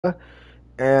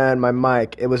and my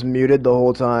mic. It was muted the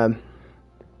whole time.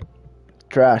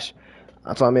 Trash.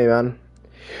 That's on me, man.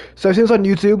 So if you've seen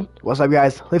this on YouTube, what's up,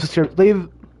 guys? Leave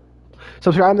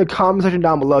subscribe in the comment section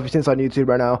down below if you've seen this on YouTube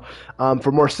right now.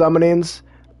 For more summonings,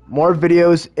 more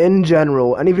videos in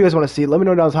general. Any videos you want to see, let me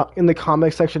know down in the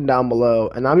comment section down below.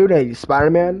 And I'm doing a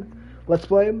Spider-Man Let's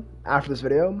Play after this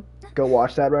video. Go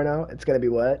watch that right now. It's gonna be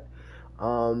wet.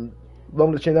 Welcome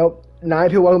to the channel. 9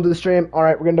 people, welcome to the stream.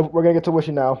 Alright, we're gonna get to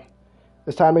wishing now.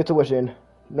 It's time to get to wishing.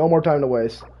 No more time to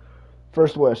waste.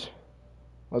 First wish.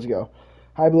 Let's go.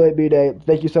 Hi, Blade B-Day.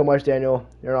 Thank you so much, Daniel.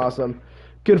 You're awesome.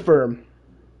 Confirm.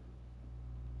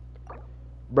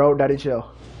 Bro, daddy, chill.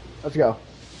 Let's go.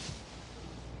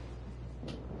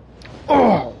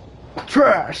 Oh!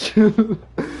 Trash!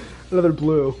 Another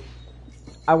blue.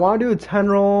 I want to do a 10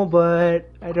 roll, but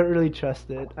I don't really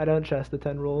trust it. I don't trust the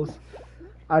 10 rolls.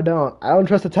 I don't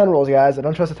trust the 10 rolls, guys. I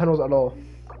don't trust the 10 rolls at all.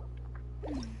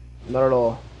 Not at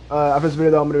all. After this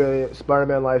video, though, I'm going to do a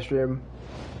Spider-Man live stream.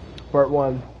 Part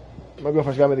 1. My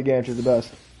girlfriend's got me the game. She's the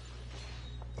best.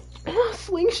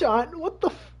 Slingshot? What the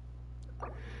f...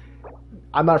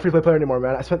 I'm not a free-play player anymore,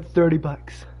 man. I spent 30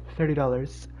 bucks. $30.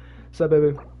 What's up,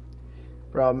 baby?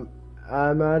 Bro,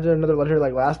 I imagine another legendary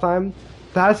like last time.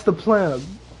 That's the plan.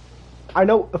 I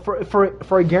know,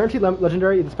 for a guaranteed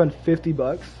legendary, you have to spend 50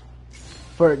 bucks.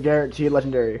 For a guaranteed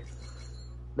legendary.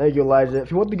 Thank you, Elijah. If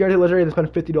you want the guaranteed legendary, you have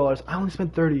to spend $50. I only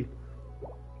spent 30.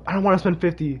 I don't want to spend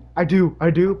 50. I do,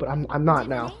 but I'm not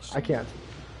now. I can't.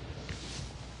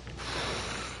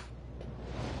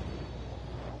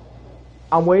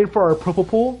 I'm waiting for our purple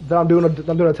pool, then I'm doing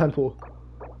a 10 pool.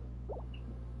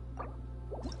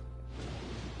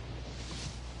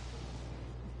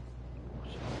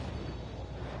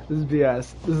 This is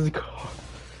BS. This is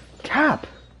cap.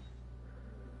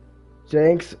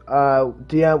 Jenks,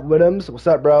 DM Widdums, what's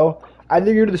up, bro? I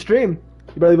think you're to the stream.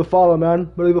 You better leave a follow, man.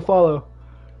 Better leave a follow.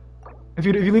 If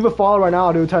you leave a follow right now,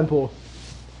 I'll do a 10 pool.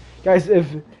 Guys, if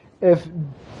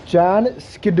Jan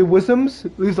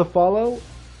Skidwisms leaves a follow,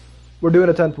 we're doing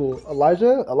a 10 pool.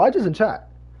 Elijah's in chat.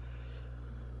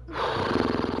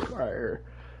 Alright, here.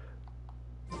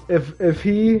 If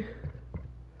he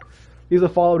leaves a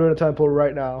follow, we're doing a 10 pool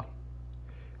right now.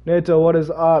 Nato, what is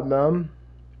up, man?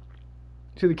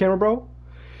 See the camera, bro?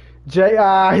 He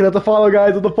let the follow,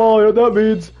 guys. Let the follow. You know what that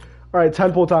means? Alright,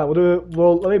 10 pool time. We'll do it.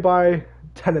 Well, let me buy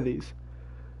 10 of these.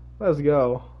 Let's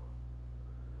go.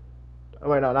 Oh,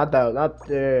 wait, no, not that. Not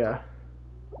there.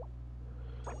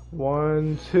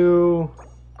 1, 2,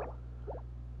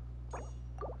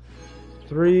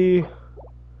 3,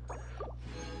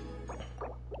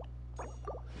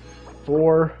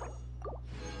 4,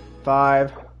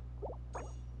 5,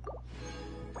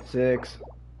 6.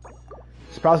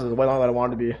 This process is way longer than I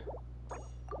wanted to be.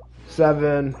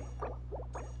 7.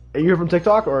 Are you here from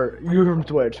TikTok or are you here from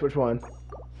Twitch? Which one?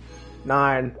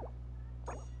 9.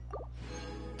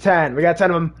 10. We got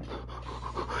 10 of them.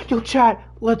 Yo, chat.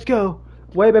 Let's go.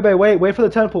 Wait, babe. Wait for the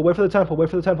 10 pool. Wait for the 10 pool. Wait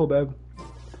for the 10 pool, babe. Wait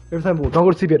for the 10 pool. Don't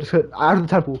go to CP yet. Just after the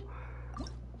 10 pool.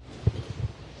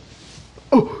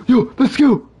 Oh, yo, let's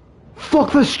go.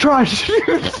 Fuck this trash.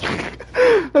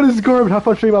 That is garbage. Have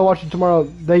fun streaming. I'll watch it tomorrow.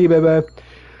 Thank you, baby.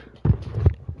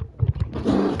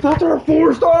 That's our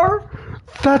 4-star?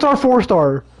 That's our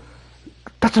 4-star.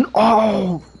 That's an...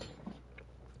 Oh!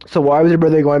 So why was your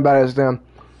birthday going bad as damn?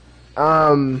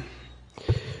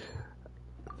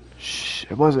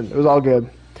 It wasn't. It was all good.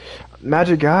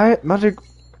 Magic guy? Magic...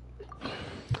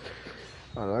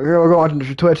 We'll go on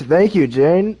to Twitch. Thank you,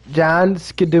 Jan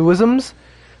Skidwisms.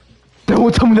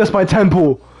 Don't tell me that's my 10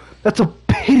 pool. That's a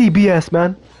pity BS,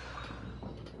 man.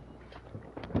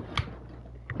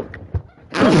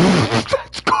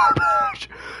 That's garbage.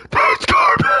 That's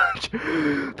garbage.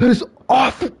 That is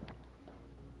awful.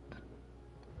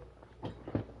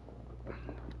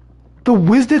 The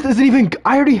Wizdith isn't even...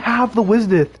 I already have the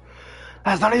Wizdith.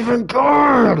 That's not even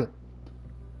good.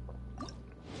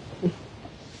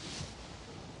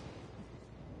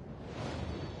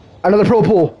 Another pro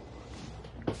pool.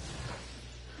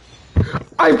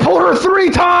 I pulled her 3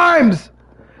 times!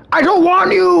 I don't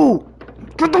want you!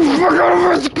 Get the fuck out of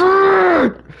my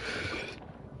screen!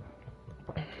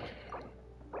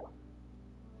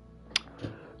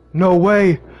 No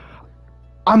way.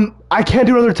 I can't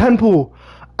do another 10 pool.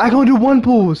 I can only do 1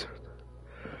 pools.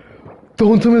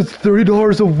 Don't tell me it's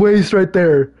 $30 of waste right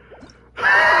there.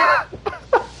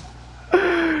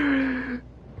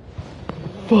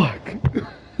 Fuck.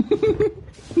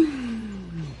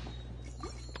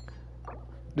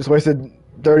 Just wasted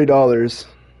 $30.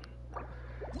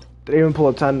 Didn't even pull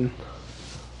a 10.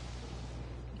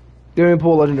 Didn't even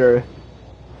pull a legendary.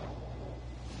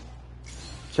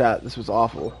 Chat, this was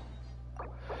awful.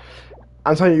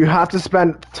 I'm telling you, you have to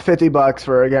spend $50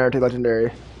 for a guaranteed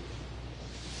legendary.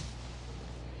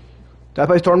 Do I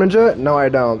play Storm Ninja? No, I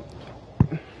don't.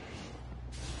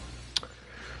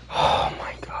 Oh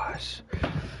my gosh.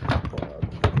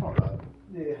 Hold up.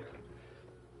 Yeah.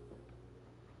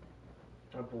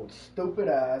 I pulled stupid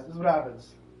ass. This is what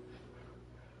happens.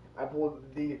 I pulled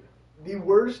the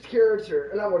worst character,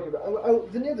 and I'm working.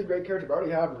 Zinnia's a great character, but I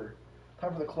already have her.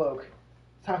 Time for the cloak.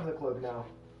 It's time for the cloak now.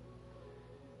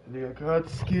 The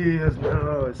Akatsuki has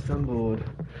now assembled.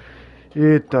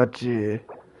 Itachi.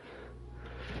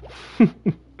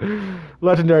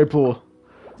 Legendary pool.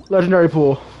 Legendary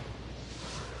pool.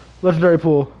 Legendary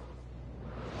pool.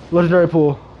 Legendary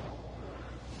pool.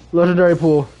 Legendary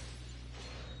pool.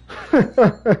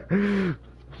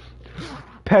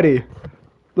 Petty.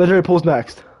 Legendary pool's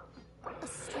next.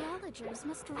 Astrologers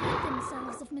must rid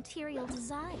themselves of material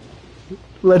desire.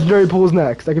 Legendary pool's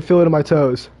next. I can feel it in my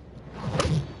toes.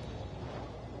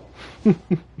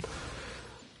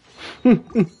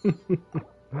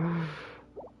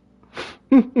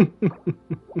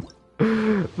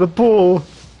 The pool.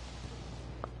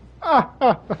 I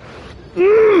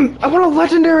want a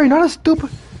legendary, not a stupid.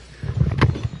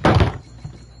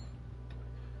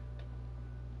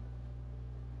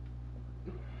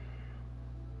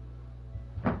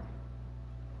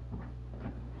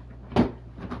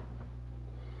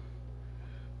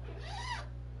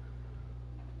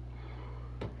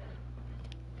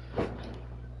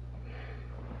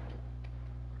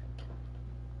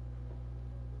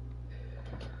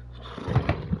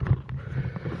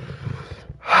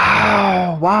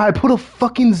 Wow, I put a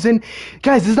fucking Zin.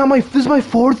 Guys, this is my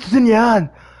fourth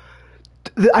Zinyan.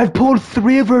 I've pulled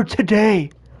 3 of her today.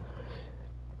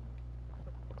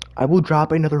 I will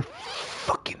drop another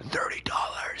fucking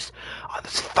 $30 on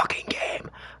this fucking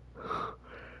game.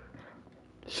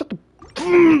 Shut the.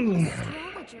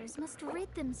 Astrologers must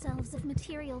rid themselves of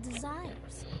material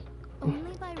desires.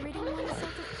 Only by ridding oneself of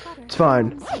clutter. It's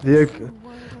fine.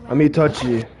 I'm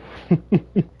Itachi.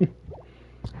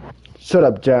 Shut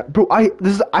up, Jack. Bro, I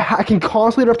can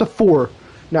constellate up to 4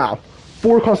 now.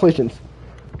 4 constellations.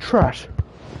 Trash.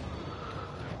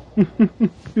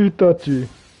 Itachi.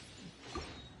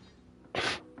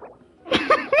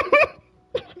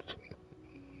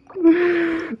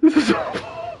 This is awful.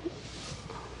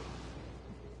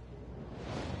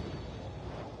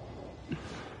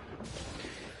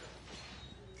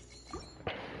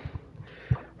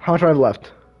 How much do I have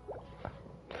left?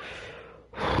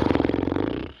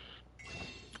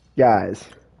 Guys.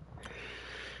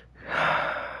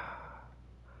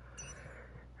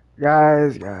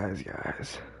 Guys. Guys.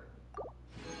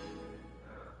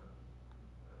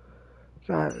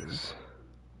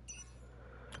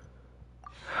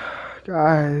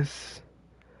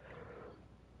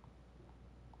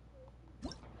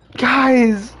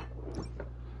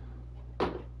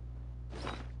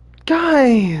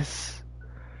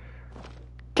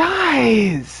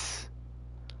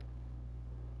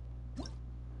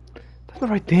 That's the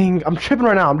right thing. I'm tripping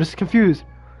right now. I'm just confused.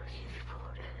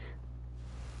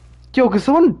 Yo, can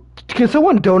someone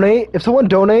donate? If someone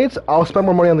donates, I'll spend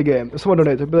more money on the game. If someone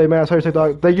donates, I'll be like, man, sorry,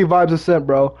 TikTok. Thank you, Vibes a cent,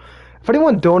 bro. If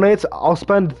anyone donates, I'll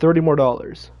spend $30 more.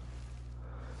 Look,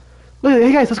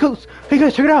 hey guys, let's go. Hey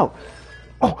guys, check it out.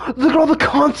 Oh, look at all the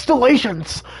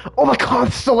constellations. All the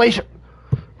constellation.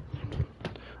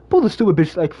 Pull this stupid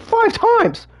bitch like 5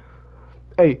 times.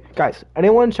 Hey guys,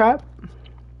 anyone in chat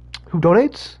who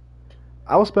donates,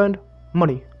 I will spend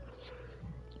money.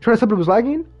 Trying to sub was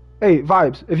lagging? Hey,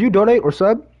 Vibes, if you donate or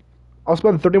sub, I'll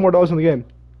spend $30 more in the game.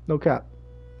 No cap.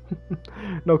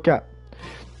 No cap.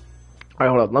 Alright,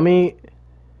 hold up. Let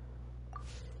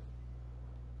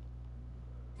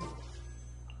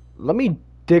me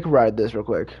dick ride this real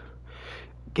quick.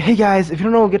 Hey guys, if you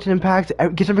don't know Genshin Impact,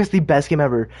 Genshin Impact is the best game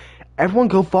ever. Everyone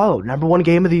go follow. #1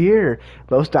 game of the year.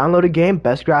 Most downloaded game,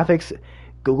 best graphics.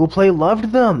 Google Play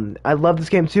loved them. I love this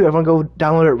game too. Everyone go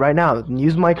download it right now. And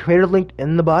use my creator link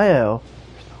in the bio.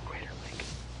 There's no creator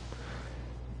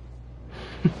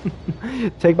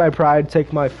link. Take my pride,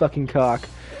 take my fucking cock.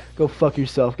 Go fuck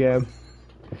yourself, game.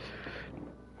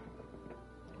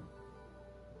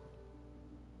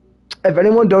 If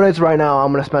anyone donates right now,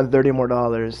 I'm gonna spend $30 more.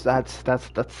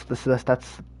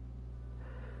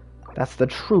 That's the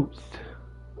truth.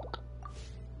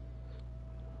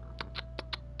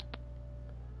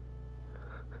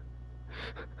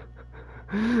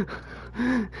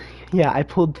 Yeah, I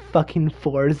pulled fucking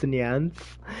 4 Zinnians.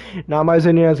 Now my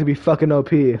Zinnians gonna be fucking OP.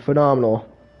 Phenomenal.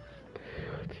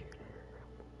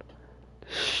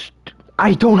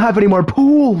 I don't have any more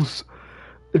pools!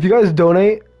 If you guys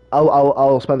donate,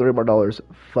 I'll spend $3 more.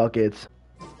 Fuck it.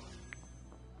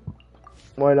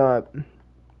 Why not?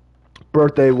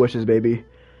 Birthday wishes, baby.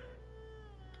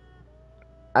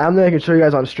 I'm not gonna show you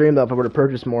guys on stream though if I were to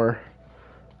purchase more.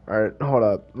 Alright, hold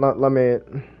up. Let me.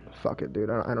 Fuck it, dude.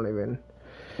 I don't even.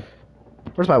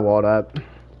 Where's my wallet at?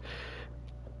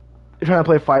 You're trying to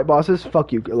play fight bosses?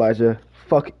 Fuck you, Elijah.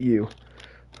 Fuck you.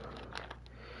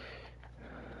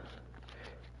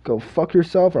 Go fuck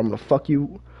yourself or I'm gonna fuck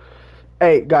you.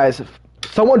 Hey, guys.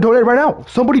 Someone donate right now.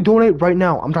 Somebody donate right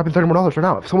now. I'm dropping $30 more right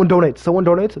now. If someone donates,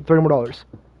 $30 more.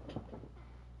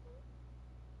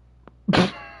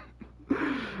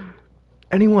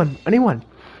 Anyone.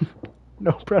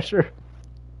 No pressure.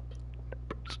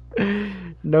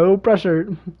 No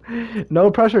pressure. No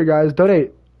pressure, guys.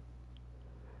 Donate.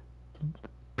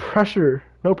 Pressure.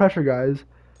 No pressure, guys.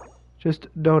 Just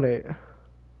donate.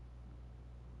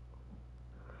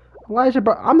 Elijah,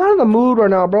 bro, I'm not in the mood right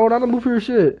now, bro. Not in the mood for your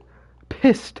shit.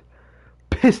 Pissed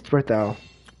right now.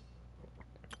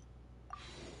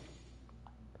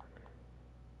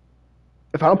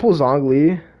 If I don't pull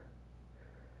Zhongli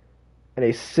and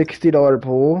a $60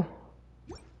 pull,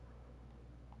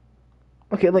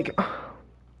 okay, like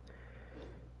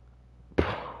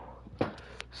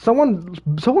someone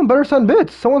better send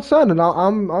bits. Someone send, and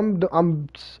I'm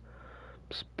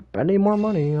spending more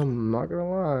money. I'm not gonna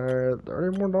lie,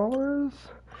 $30 more.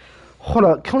 Hold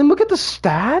up, can we look at the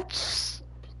stats?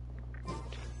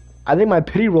 I think my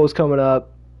pity roll is coming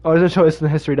up. Oh, it doesn't show us in the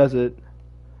history, does it?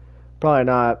 Probably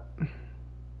not.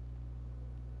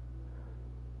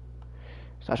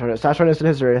 Stop showing us in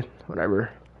history.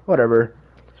 Whatever.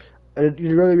 You'd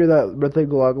really be that birthday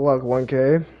glug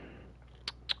 1K.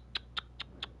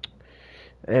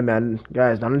 Hey man,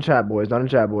 guys, not in chat, boys. Come on,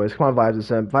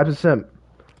 Vibes and Simp.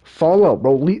 Follow,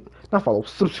 bro. Not follow.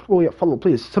 Subscribe. Follow,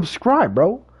 please. Subscribe,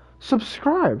 bro.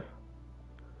 Subscribe.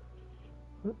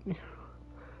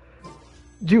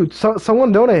 Dude,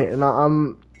 someone donate, and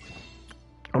I'm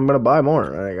gonna buy more.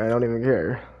 Like, I don't even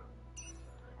care.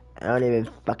 I don't even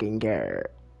fucking care.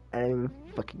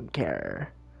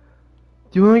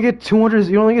 You only get 200.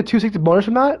 You only get 260 bonus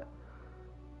from that.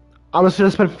 I'm just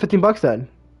gonna spend $15 then.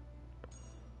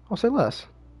 I'll say less.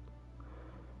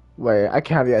 Wait, I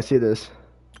can't have you guys see this.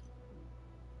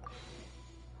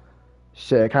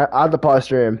 Shit, I have to pause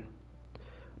stream.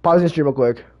 Pause the stream real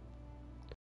quick.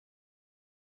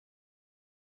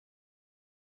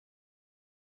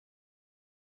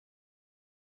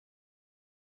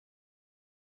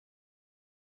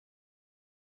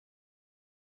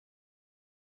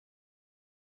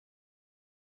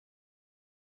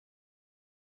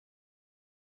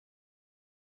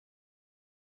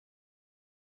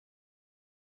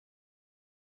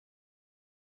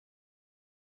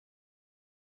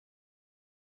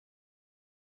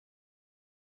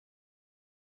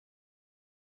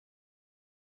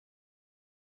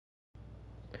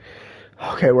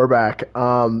 Okay, we're back.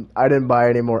 I didn't buy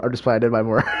any more. I'm just playing. I did buy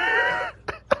more.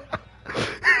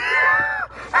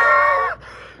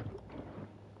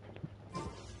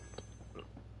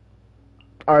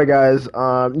 Alright, guys.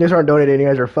 You guys aren't donating. You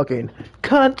guys are fucking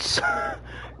cunts.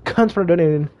 Cunts for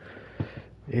donating.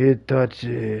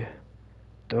 Itachi.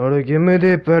 Don't give me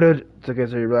the better. It's okay,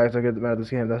 so you relax. Don't get mad at this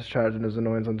game. That's trash and it's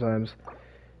annoying sometimes.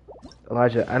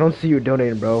 Elijah, I don't see you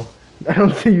donating, bro. I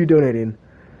don't see you donating.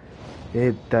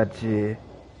 Itachi.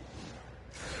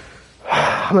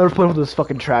 I'm never playing with this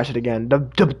fucking trash shit again. The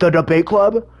debate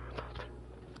club?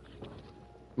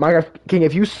 Minecraft King,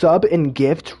 if you sub and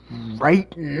gift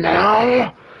right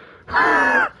now,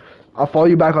 I'll follow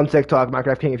you back on TikTok,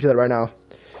 Minecraft King, if you do that right now.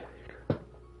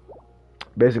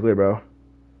 Basically, bro.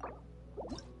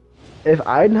 If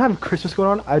I didn't have Christmas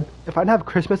going on, if I didn't have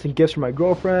Christmas and gifts for my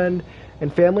girlfriend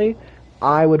and family,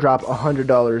 I would drop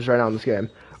 $100 right now in this game.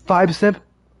 5 simp,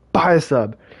 buy a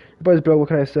sub. Boys, bro, what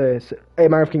can I say? Hey,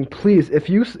 Minecraft King, please, if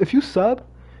you sub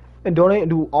and donate and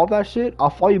do all that shit, I'll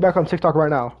follow you back on TikTok right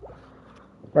now.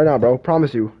 Right now, bro.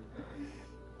 Promise you.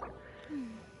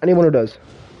 Anyone who does.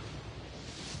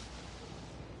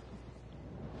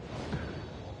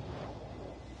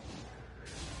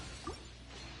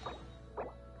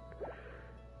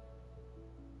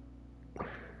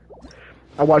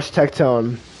 I watched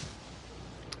Tectone.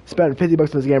 Spent $50 in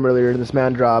this game earlier, and this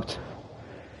man dropped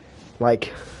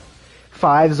like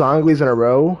 5 Zonglis in a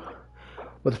row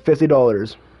with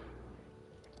 $50.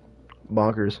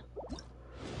 Bonkers.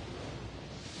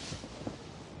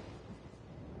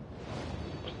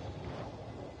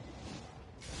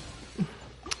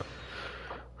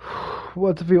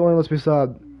 What if he only lets me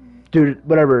sub? Dude,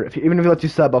 whatever. Even if he lets you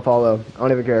sub, I'll follow. I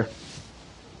don't even care.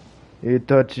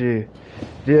 Itachi.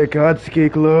 The Akatsuki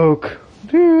cloak.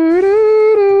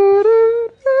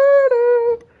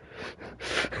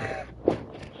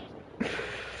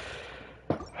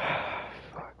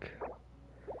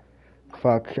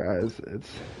 fuck, guys.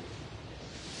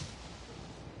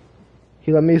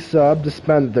 He let me sub to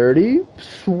spend 30?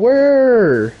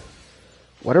 Swear!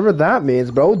 Whatever that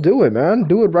means, bro, do it, man.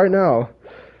 Do it right now.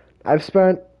 I've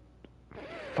spent,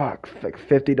 fuck, like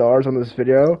 $50 on this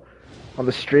video. On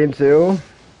the stream, too.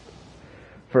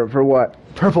 For what?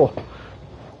 Purple!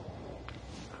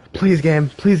 Please, game.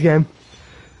 Please, game.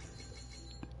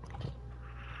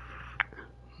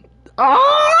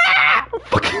 Ah!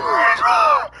 Fucking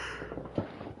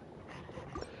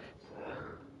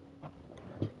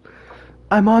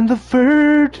I'm on the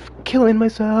verge of killing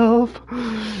myself.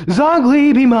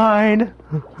 Zongli, be mine.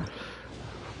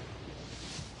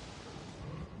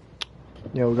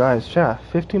 Yo, guys, chat.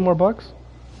 15 more bucks?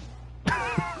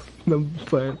 I'm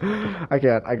playing. I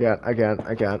can't.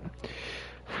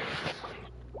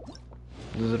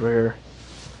 This is it right here.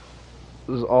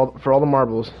 This is all for all the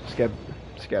marbles. Skip.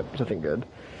 Nothing good.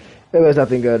 It was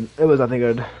nothing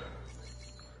good.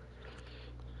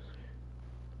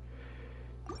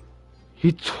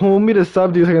 He told me to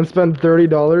sub to you so I can spend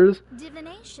 $30.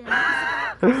 Divination is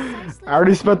about precisely I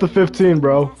already spent the 15,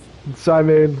 bro. So I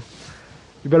mean,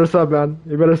 you better sub, man.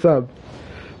 You better sub.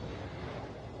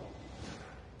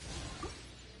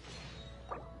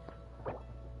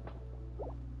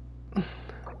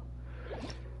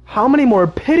 How many more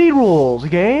pity rolls,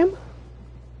 game?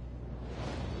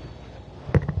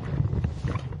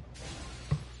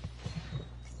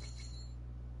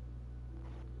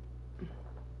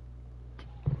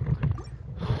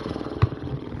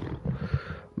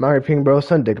 Mary Ping, bro,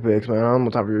 send dick pics, man. I'm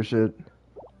on top of your shit.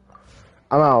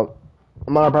 I'm out.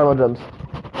 I'm out of Primal Gems.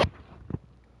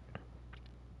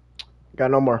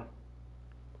 Got no more.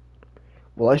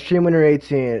 Will I stream when you're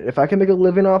 18? If I can make a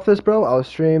living off this, bro, I'll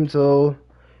stream till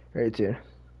you're 18.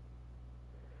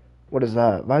 What is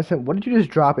that? Vicent, what did you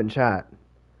just drop in chat?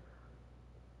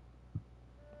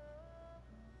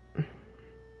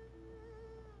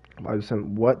 Vicent,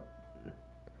 what?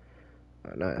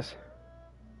 Oh, nice.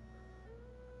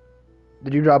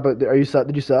 Did you drop it? Are you sub?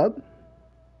 Did you sub?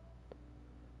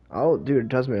 Oh, dude,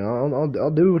 trust me.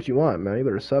 I'll do what you want, man. You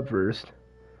better sub first.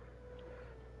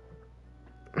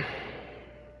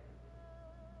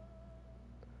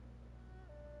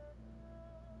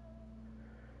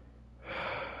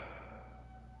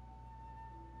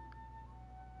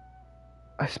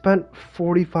 I spent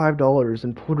 $45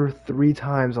 and put her 3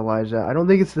 times, Elijah. I don't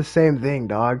think it's the same thing,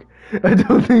 dog. I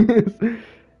don't think it's...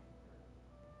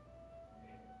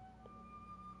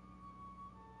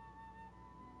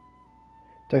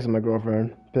 Texting my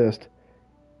girlfriend. Pissed.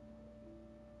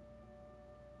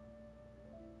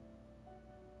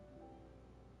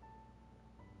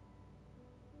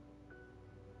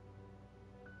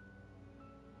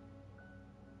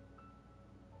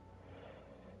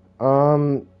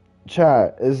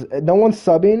 Chat, is no one's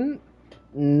subbing?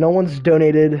 No one's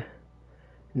donated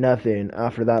nothing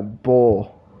after that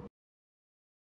bull.